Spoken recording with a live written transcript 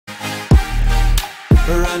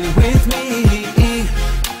run with me,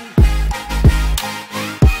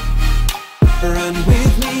 run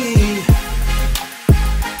with me,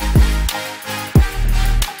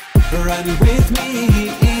 run with me,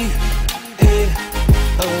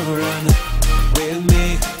 oh run with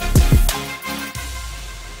me.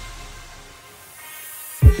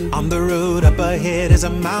 On the road up ahead is a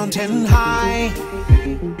mountain high,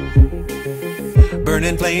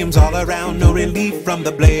 burning flames all around, no relief from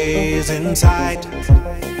the blaze inside.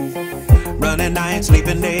 Running nights,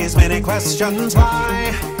 sleeping days, many questions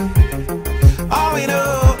why. All we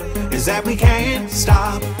know is that we can't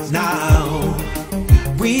stop now.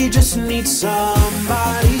 We just need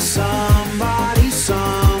somebody, somebody,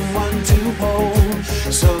 someone to hold,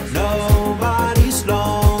 so nobody's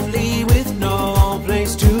lonely with no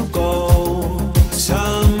place to go.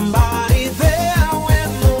 Somebody there when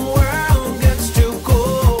the world gets too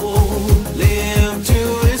cold, live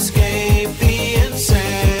to escape the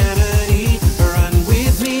insanity. Run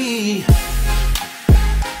with me,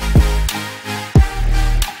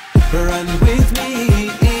 run with me,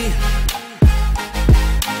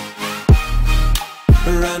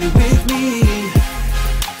 run with me,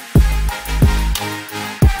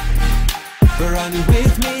 run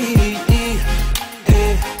with me,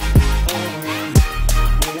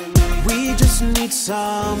 we just need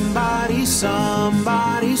somebody,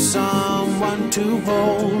 somebody, someone to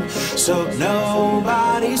hold, so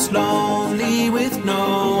nobody's lonely with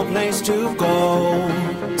no place to go.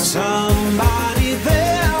 Somebody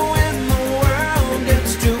there when the world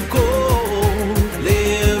gets too cold,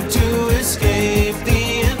 live to escape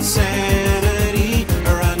the insanity.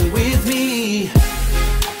 Run with me,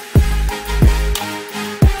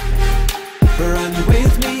 run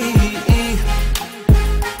with me,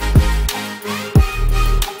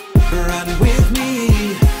 run with me,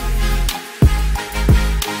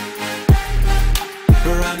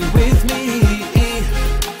 run with me,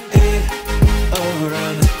 oh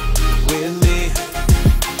run with me.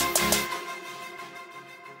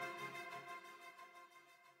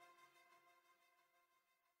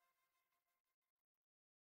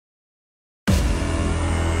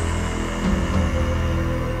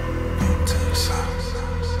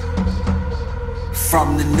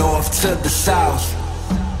 From the north to the south,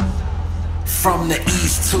 from the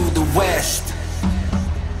east to the west,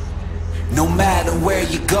 no matter where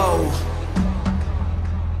you go,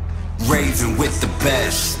 raving with the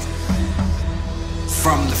best.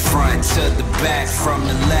 From the front to the back, from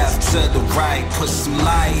the left to the right, put some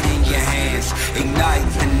light in your hands, ignite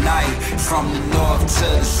the night. From the north to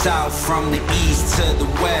the south, from the east to the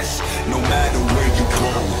west, no matter where you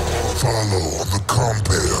go, follow the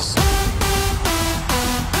compass.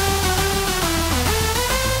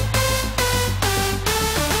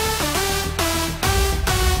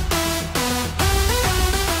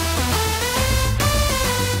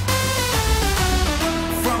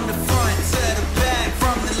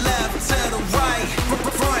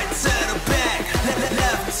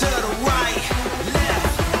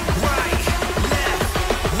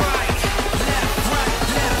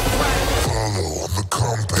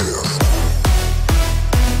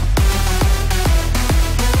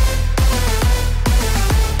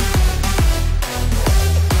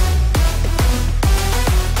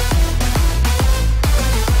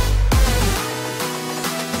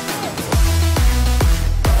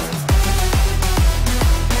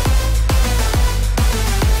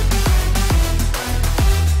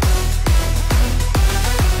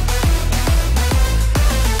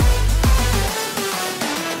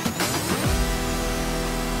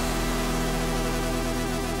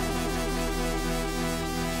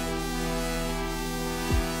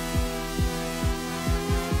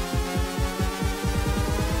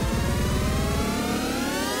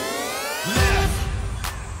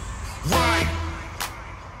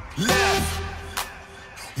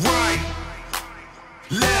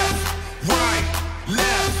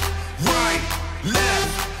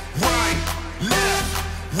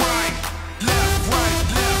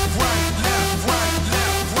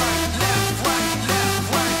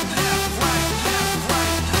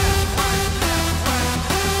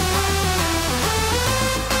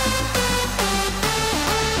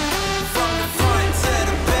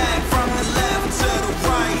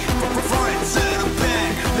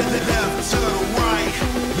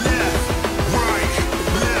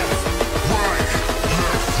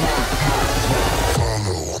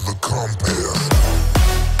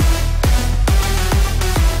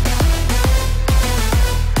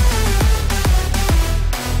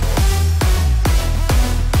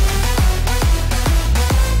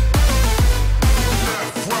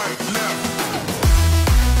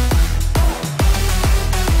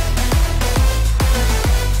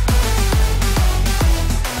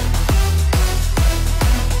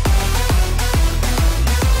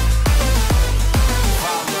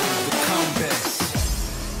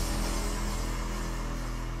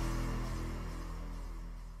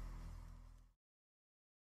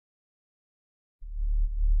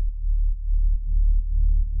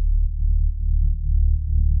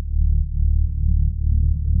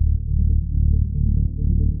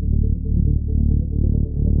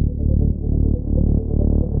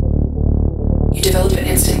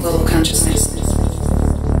 consciousness,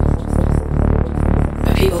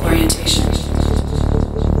 a people orientation,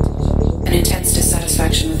 an intense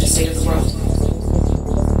dissatisfaction with the state of the world,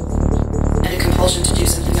 and a compulsion to do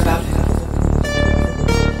something about it.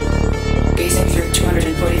 Gazing through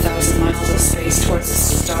 240,000 miles of space towards the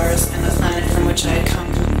stars and the planet from which I had come,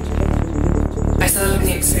 I settled in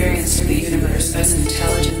the experience of the universe as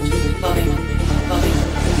intelligent, loving, loving,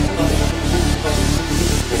 loving.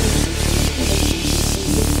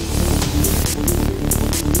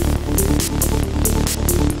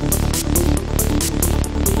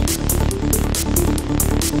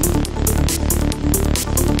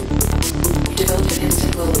 Develop an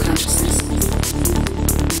instant global consciousness.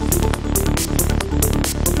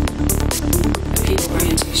 A people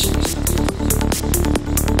orientation.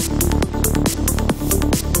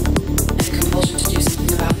 And a compulsion to do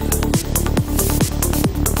something about it.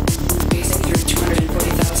 Gazing through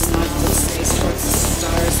 240,000 miles of space towards the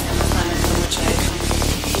stars and the planet from which I had come,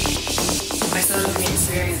 I settled in the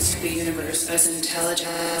experience of the universe as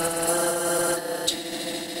intelligent.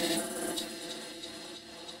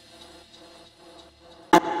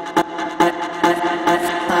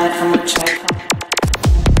 From which I come.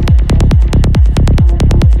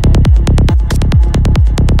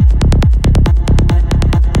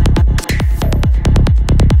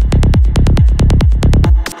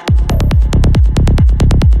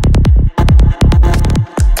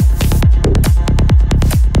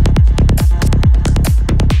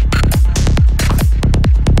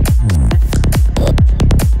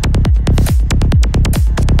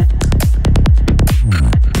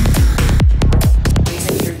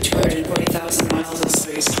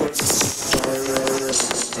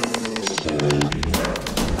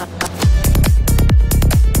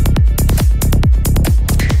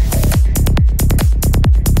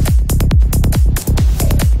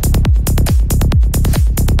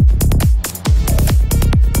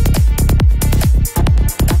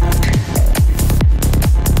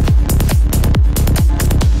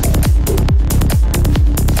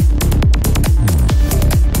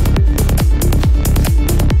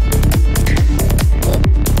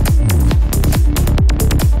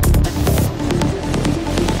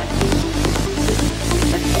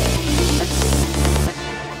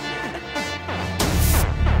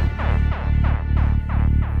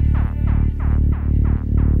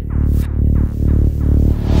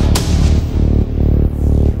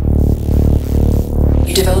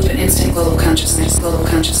 You develop an instant global consciousness, global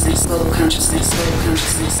consciousness, global consciousness, global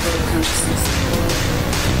consciousness, global consciousness.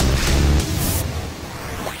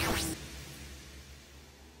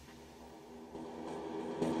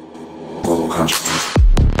 Global consciousness.